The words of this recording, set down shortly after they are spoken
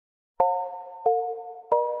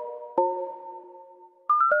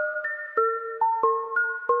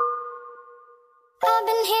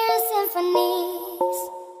been hearing symphonies.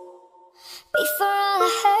 Before all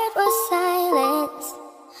I heard was silence,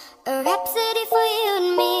 a rhapsody for you and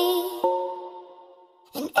me.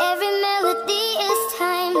 And every melody is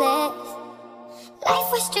timeless. Life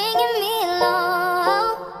was stringing me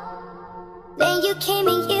along. Then you came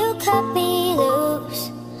and you cut me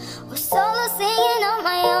loose. Was solo singing on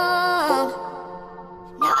my own.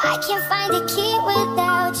 Now I can't find a key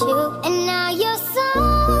without you. And